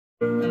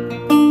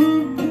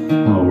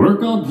I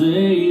work all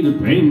day to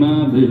pay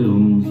my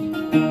bills.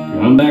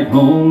 Come back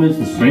home, it's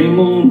the same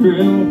old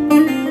drill.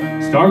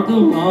 Start the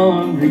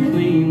laundry,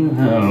 clean the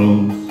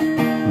house,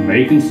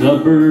 making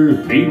supper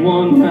to feed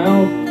one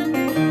mouth.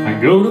 I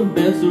go to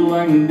bed so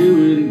I can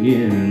do it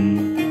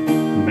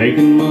again.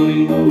 Making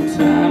money, no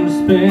time to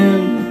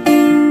spend.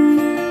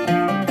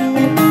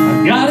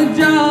 I've got a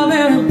job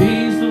and a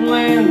piece of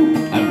land.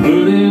 I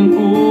put in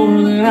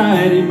more than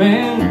I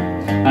demand.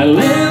 I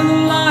live the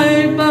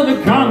life of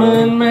a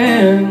common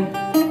man.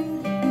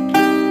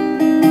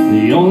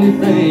 The only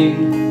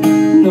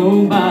thing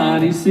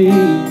nobody sees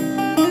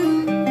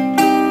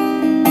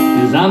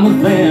is I'm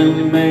a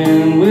family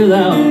man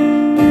without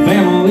a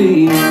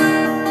family.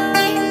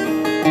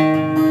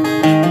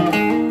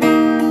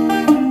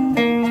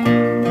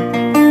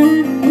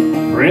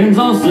 Friends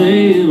all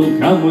say it'll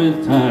come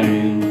with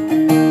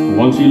time,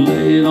 once you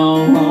lay it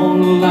all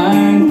on the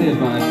line.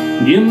 If I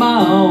give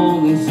my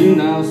all, then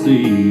soon I'll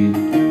see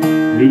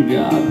who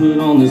God put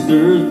on this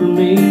earth for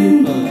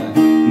me. But I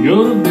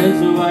go to bed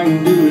so I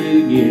can do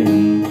it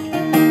again.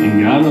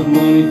 Ain't got enough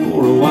money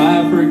for a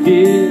wife or a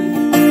kid.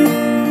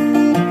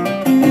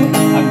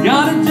 I've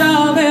got a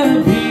job and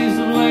a piece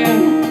of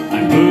land.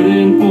 I put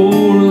in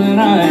more than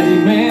I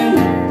demand.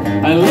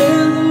 I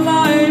live the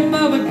life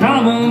of a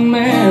common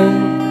man.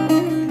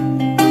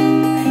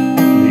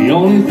 The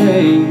only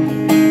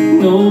thing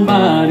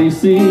nobody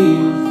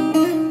sees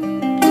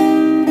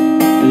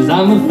is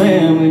I'm a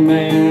family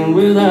man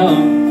without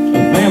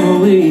a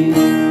family.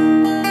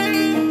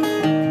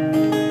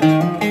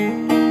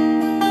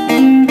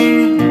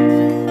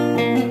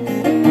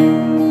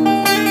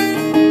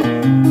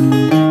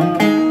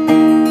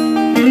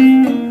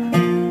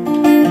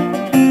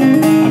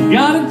 I've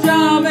got a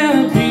job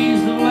and a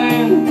piece of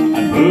land. I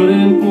put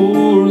in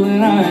more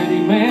than I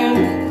demand.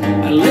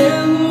 I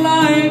live the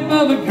life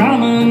of a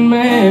common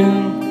man.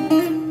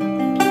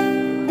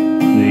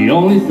 The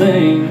only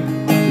thing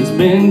that's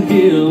been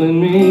killing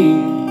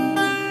me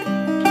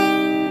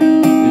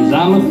is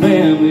I'm a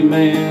family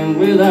man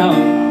without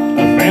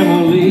a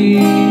family.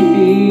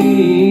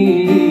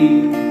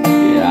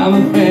 Yeah, I'm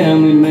a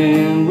family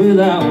man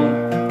without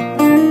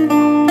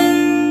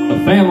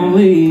a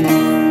family.